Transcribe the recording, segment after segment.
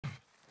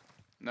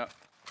No.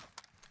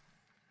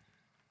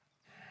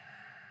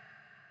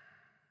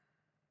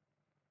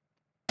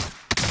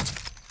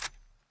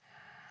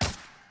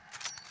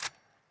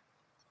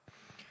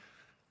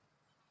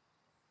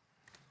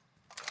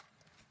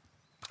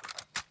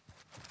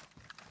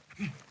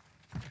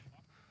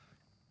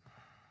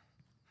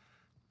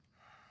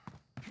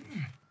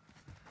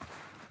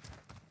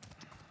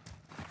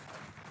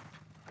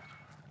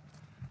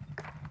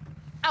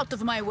 Out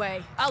of my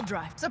way. I'll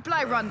drive.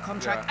 Supply run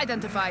contract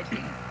identified.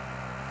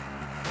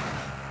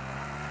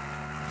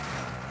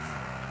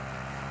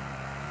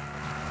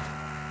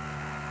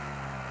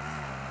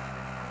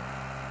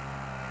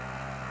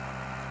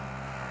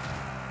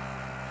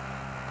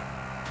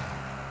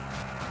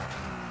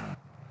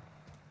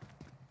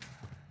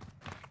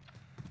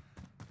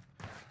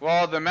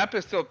 Well, the map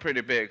is still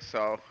pretty big,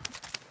 so.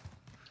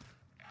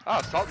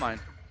 Oh, salt mine.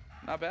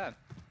 Not bad.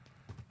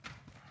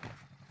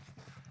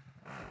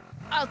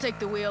 I'll take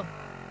the wheel.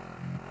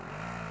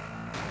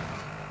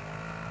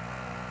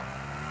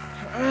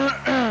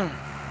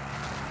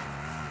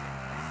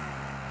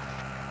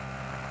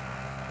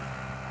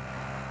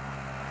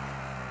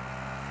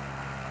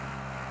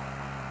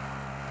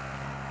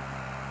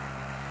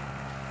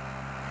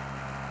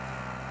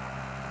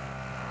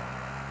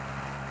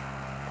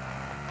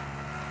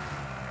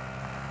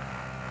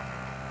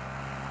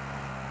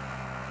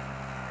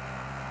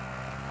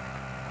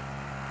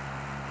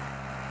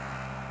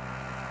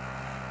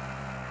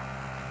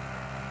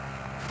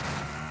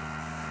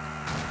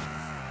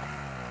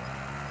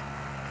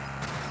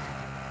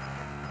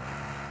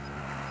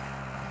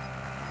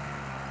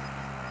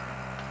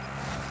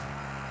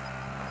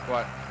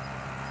 What?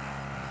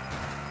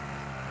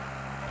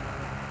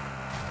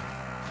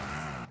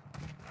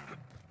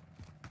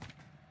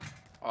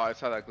 Oh, I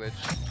saw that glitch.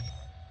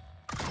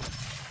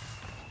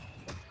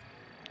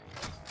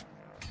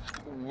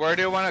 Where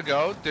do you want to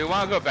go? Do you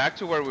want to go back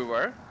to where we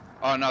were?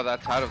 Oh no,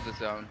 that's out of the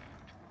zone.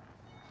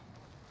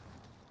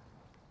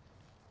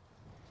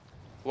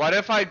 What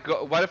if I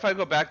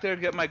go back there,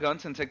 get my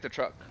guns, and take the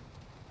truck?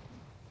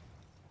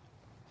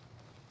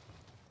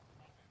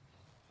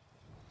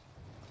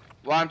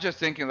 Well, I'm just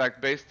thinking, like,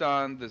 based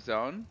on the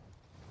zone,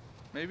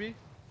 maybe?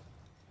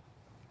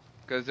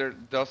 Because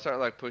they'll start,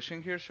 like,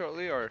 pushing here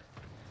shortly, or...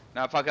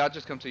 Nah, fuck, I'll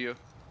just come to you.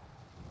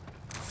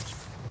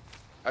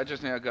 I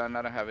just need a gun,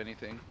 I don't have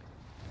anything.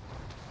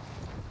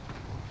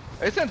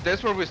 Isn't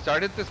this where we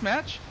started this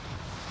match?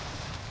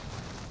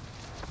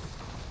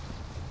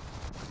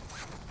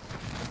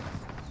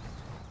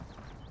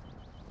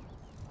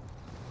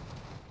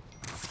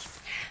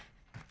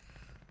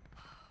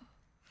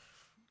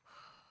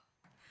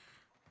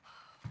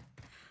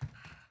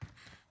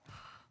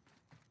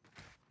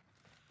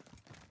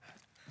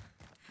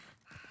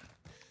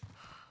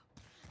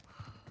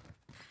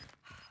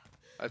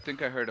 I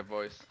think I heard a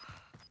voice.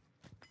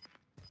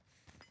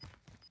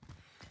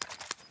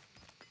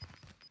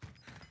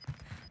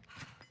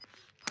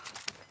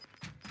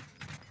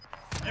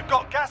 You've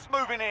got gas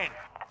moving in.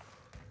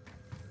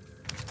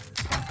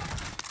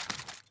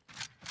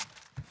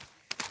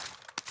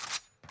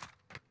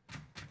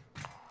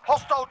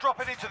 Hostile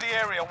dropping into the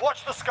area.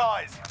 Watch the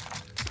skies.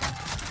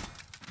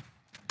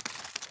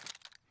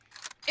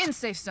 In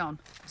safe zone.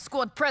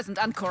 Squad present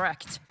and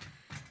correct.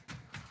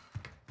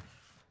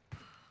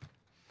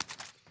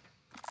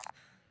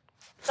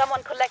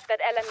 Someone collect that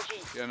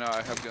LMG. Yeah, no,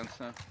 I have guns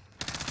now.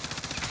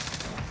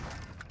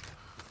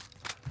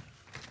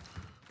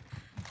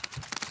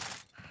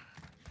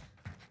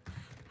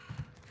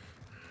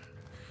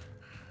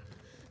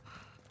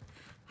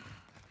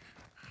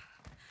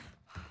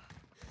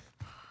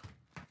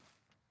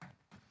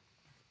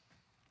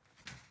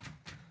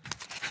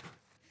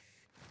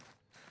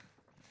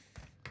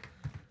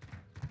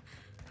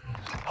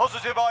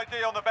 Positive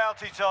ID on the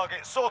bounty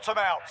target. Sort them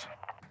out.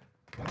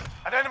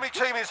 An enemy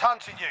team is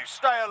hunting you.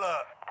 Stay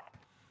alert.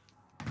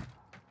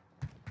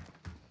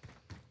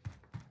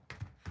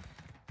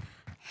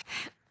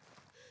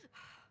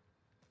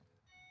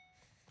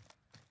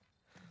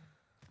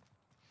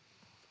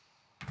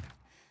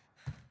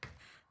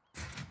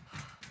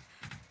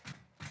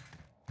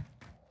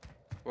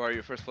 Where are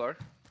you, first floor?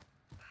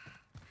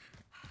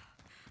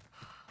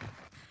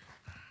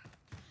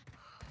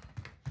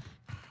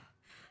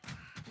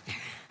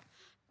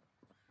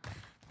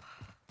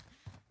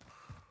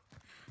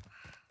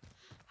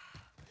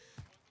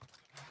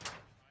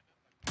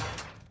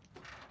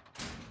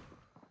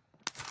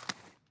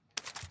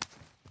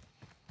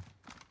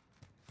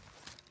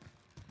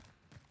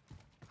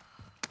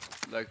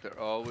 Like there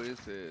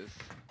always is.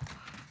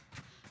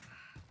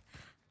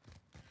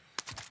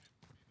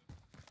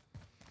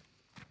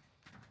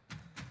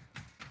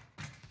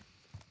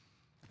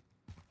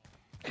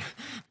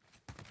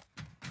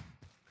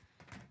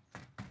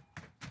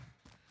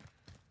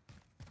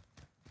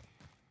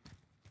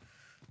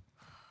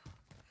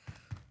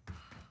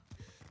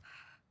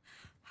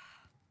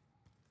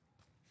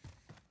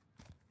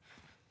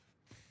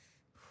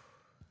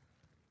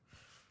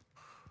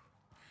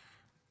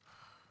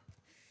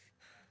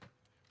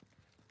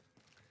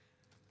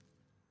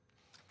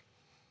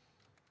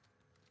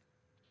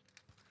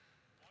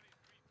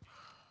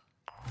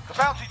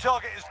 Bounty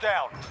target is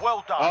down.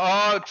 Well done.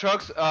 Oh,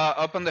 trucks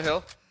up on the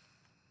hill.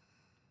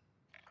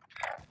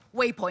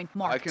 Waypoint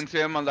marked. I can see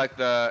him on like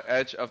the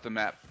edge of the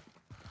map,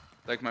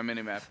 like my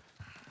mini map.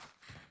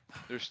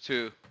 There's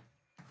two.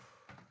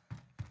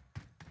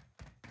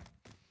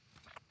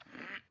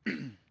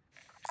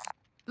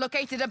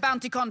 Located a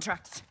bounty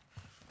contract.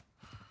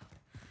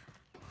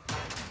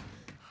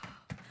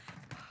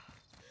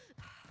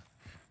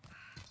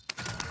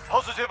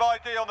 Positive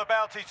ID on the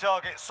bounty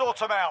target. Sort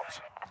them out.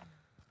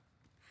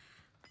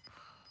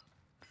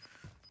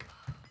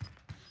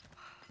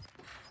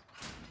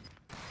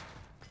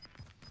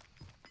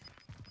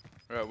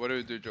 Alright, what do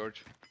we do,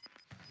 George?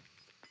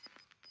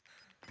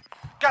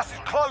 Gas is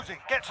closing.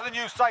 Get to the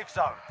new safe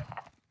zone.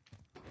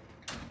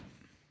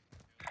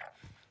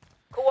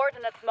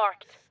 Coordinates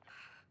marked.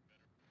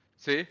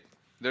 See?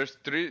 There's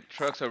 3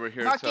 trucks over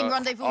here, Marking so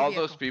rendezvous all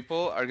vehicle. those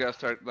people are gonna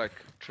start like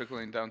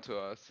trickling down to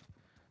us.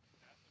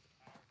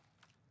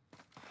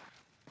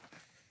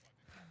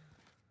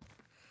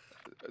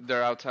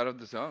 They're outside of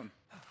the zone.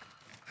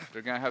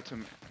 They're gonna have to...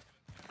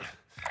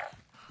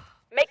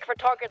 Make for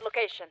target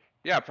location.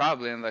 Yeah,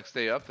 probably, and like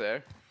stay up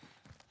there.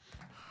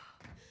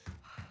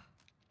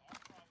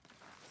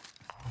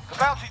 The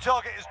bounty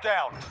target is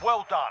down.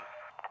 Well done.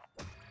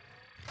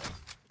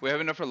 We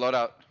have enough for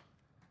loadout.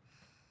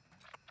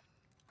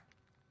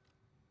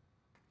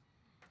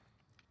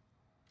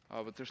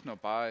 Oh, but there's no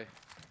buy.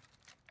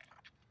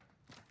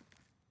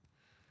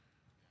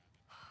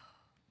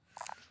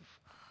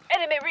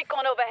 Enemy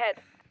recon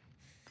overhead.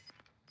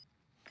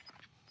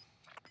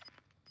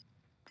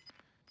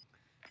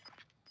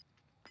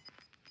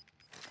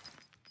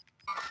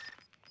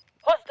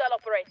 Hostile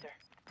operator.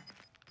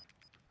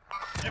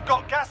 You've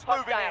got gas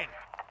moving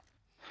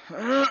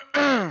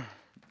in.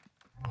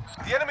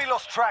 The enemy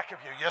lost track of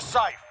you. You're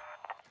safe.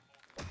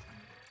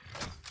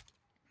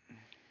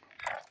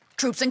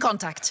 Troops in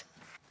contact.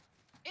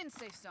 In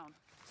safe zone.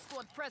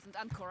 Squad present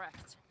and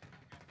correct.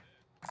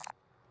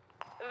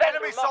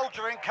 Enemy Vendor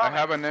soldier I incoming.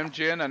 have an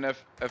MG and an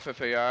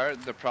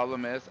FFAR. The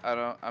problem is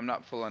I'm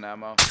not full on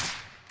ammo.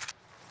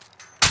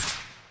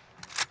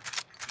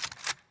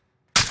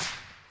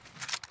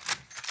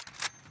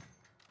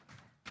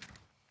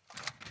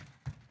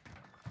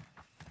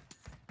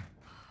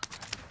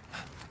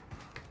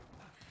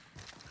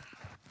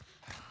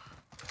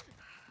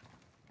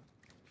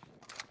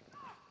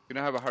 You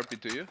don't have a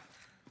heartbeat, do you?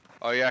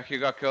 Oh yeah, he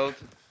got killed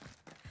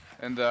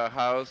in the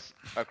house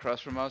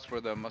across from us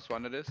where the most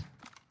wanted is.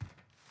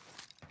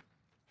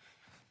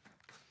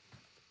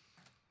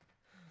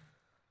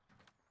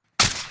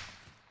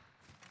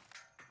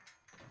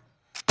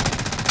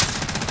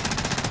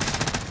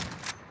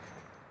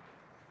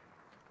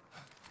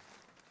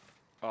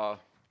 Oh,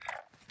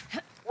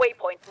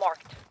 Waypoint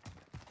marked.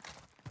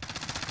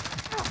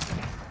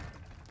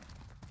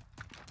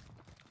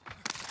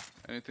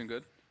 anything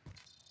good?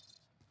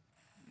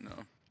 No.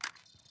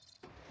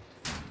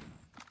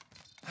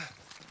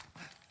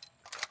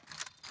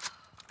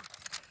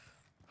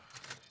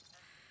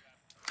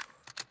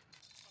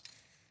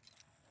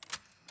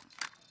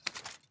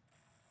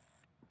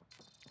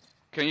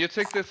 Can you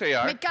take this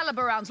AR? Mid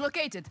caliber rounds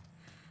located.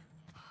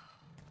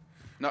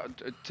 No,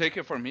 take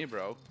it for me,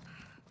 bro.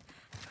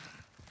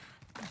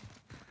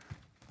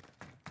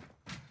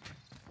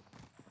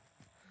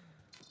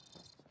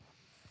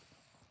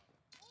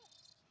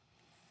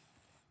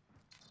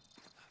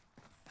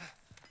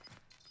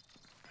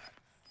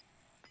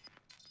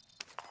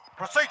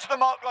 Proceed to the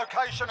marked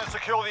location and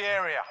secure the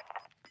area.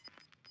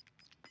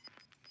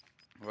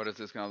 What is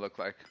this gonna look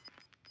like?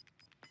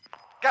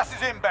 Gas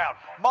is inbound.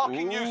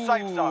 Marking new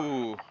safe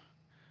zone.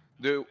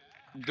 Do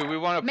we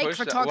want to Make push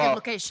for that? target Well,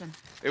 location.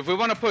 if we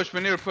want to push,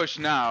 we need to push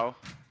now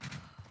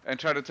and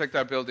try to take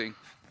that building.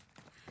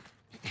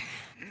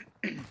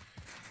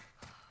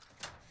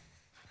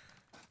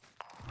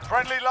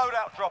 Friendly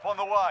loadout drop on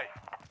the way.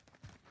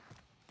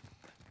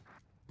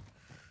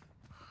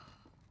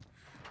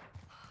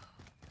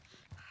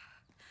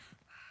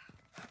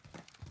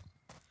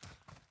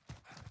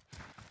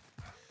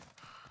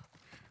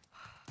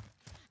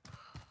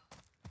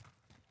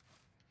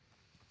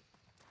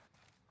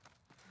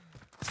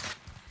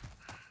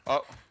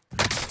 Oh,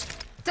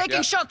 Taking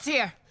Yeah. shots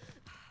here.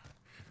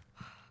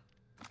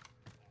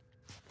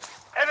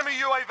 Enemy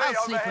UAV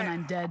I'll sleep overhead. when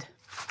I'm dead.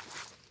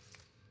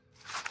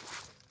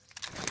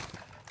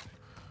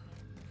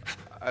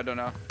 I don't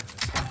know.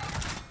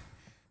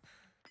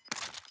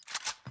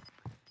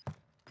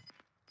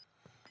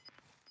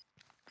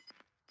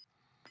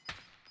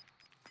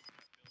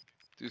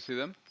 Do you see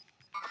them?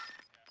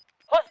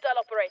 Hostile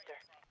operator.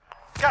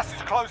 Gas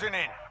is closing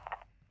in.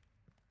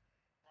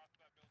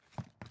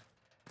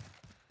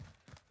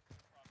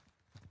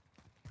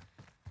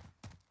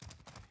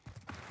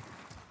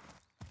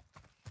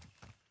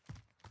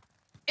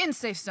 In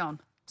safe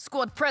zone.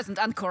 Squad present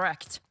and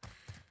correct.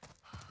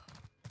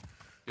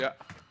 Yeah.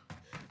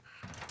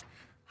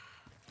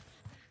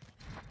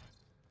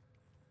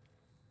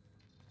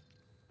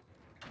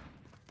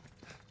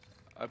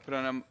 I put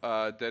on him,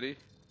 Daddy,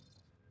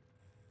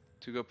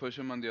 to go push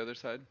him on the other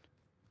side.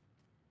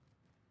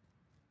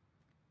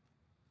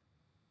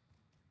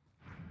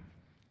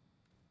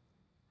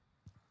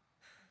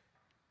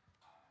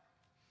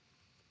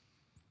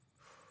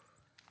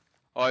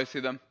 Oh, I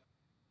see them.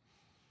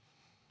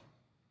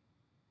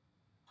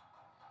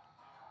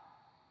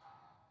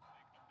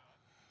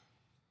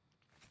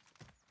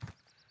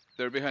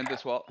 They're behind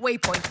this wall.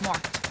 Waypoint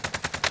marked.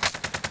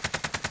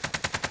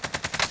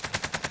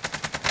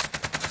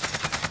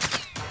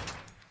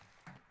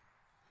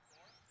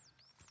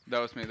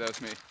 That was me, that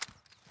was me.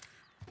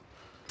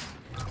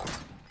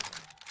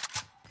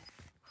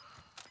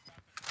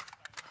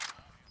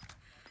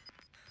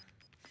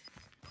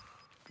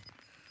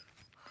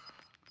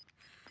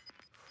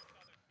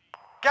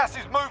 Gas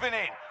is moving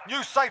in.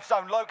 New safe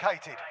zone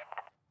located.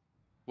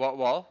 What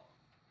wall?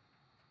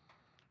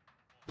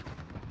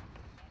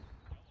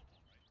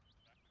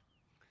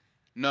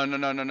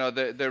 No.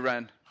 They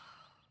ran.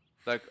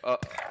 Like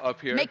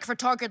up here. Make for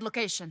target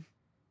location.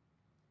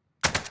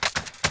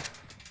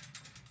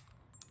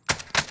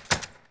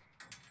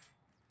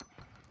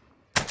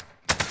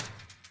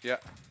 Yeah.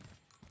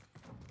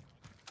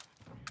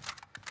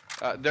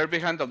 They're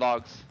behind the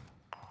logs.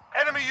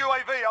 Enemy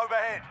UAV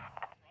overhead.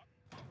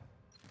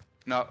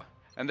 No.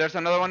 And there's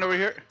another one over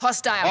here.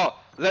 Hostile. Oh,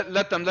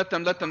 let them. They're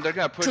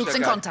gonna push Troops that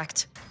in guy.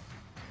 contact.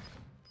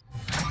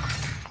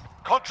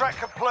 Contract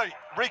complete.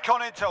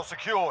 Recon intel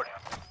secured.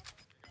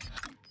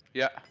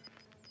 Yeah.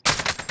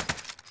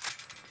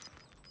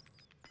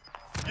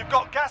 You've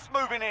got gas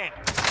moving in.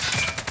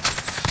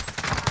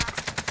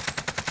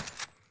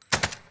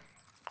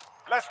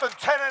 Less than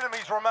 10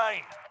 enemies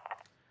remain.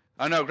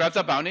 Oh no, grab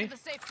that bounty. The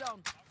safe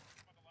zone.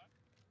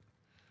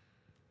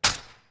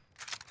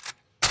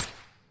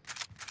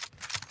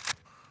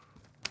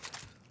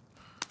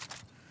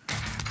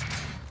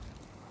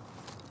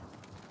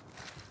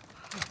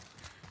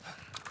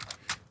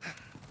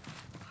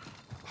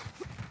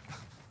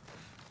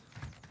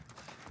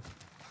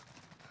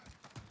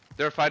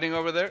 They're fighting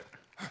over there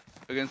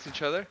against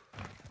each other.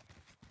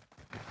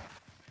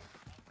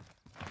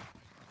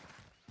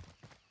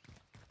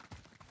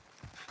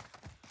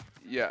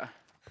 Yeah.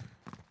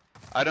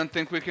 I don't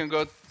think we can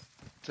go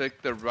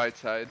take the right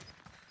side.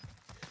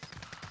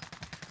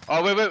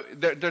 Oh,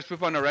 wait. There's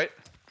people on the right.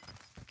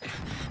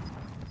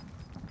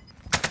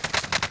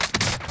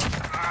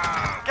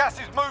 Gas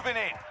is moving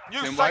in.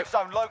 New Team safe wipe.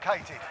 zone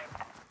located.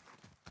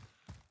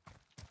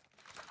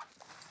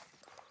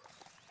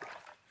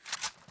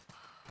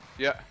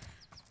 Yeah.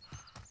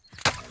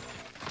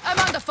 I'm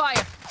under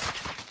fire.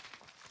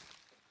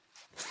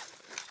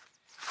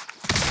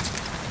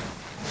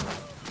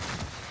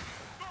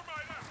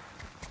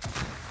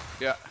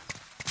 Yeah.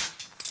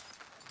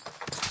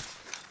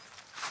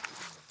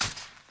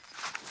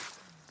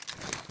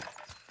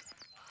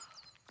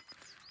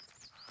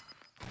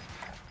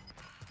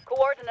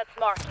 Coordinates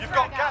marked. You've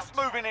got gas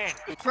moving in.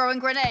 Throwing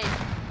grenade.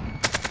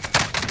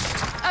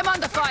 I'm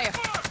under fire.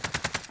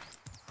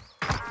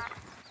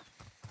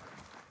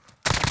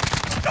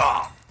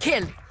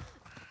 Kill. Less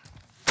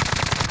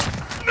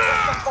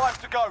than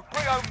 5 to go.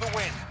 Bring home the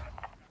win.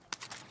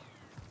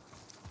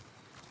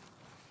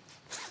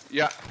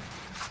 Yeah.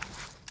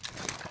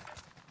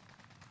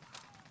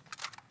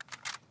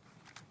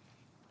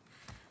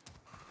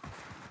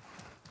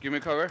 Give me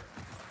cover.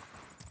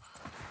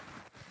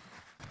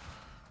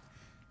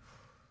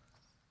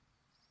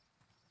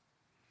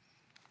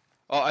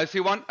 Oh, I see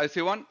one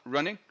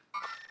running.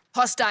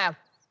 Hostile.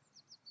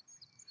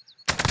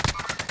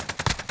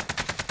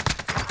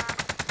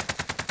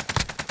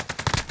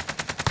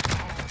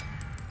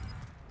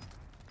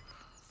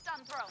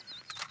 Stun thrown.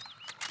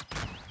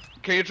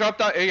 Can you drop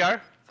that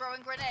AR?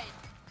 Throwing grenade.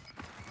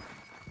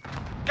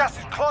 Gas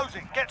is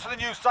closing. Get to the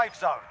new safe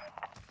zone.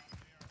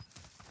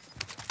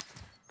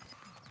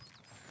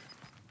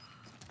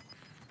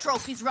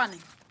 Trophies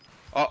running.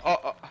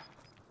 Oh.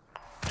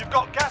 You've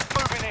got gas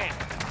moving in.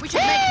 We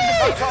should make for the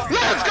safe zone.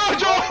 Let's go,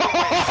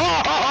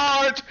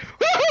 George!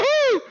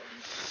 Woo-hoo!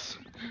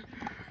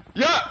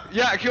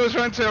 Yeah, he was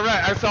running to the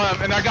right. I saw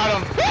him and I got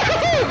him.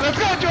 Woo-hoo! Let's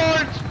go,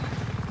 George!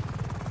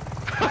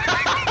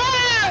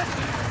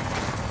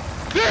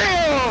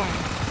 Damn!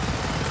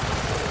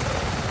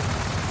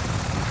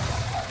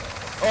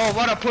 Oh,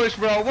 what a push,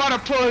 bro. What a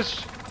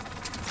push.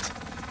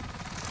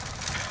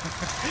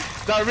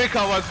 That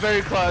recon was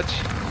very clutch.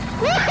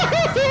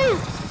 Woo-hoo!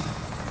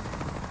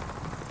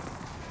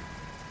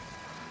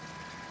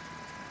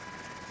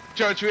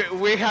 George,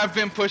 we have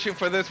been pushing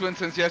for this win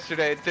since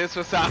yesterday. This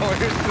was ours.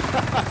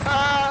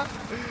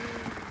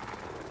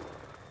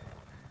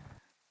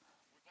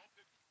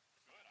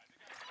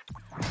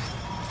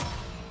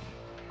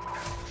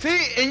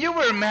 See, and you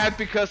were mad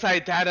because I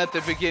died at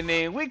the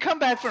beginning. We come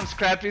back from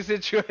scrappy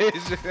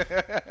situation.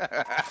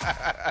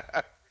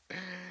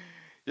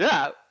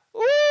 Yeah.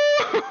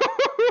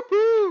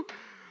 Woo!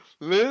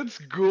 Let's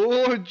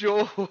go,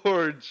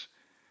 George.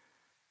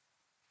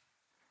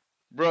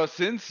 Bro,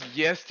 since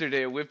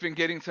yesterday, we've been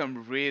getting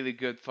some really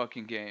good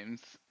fucking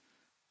games.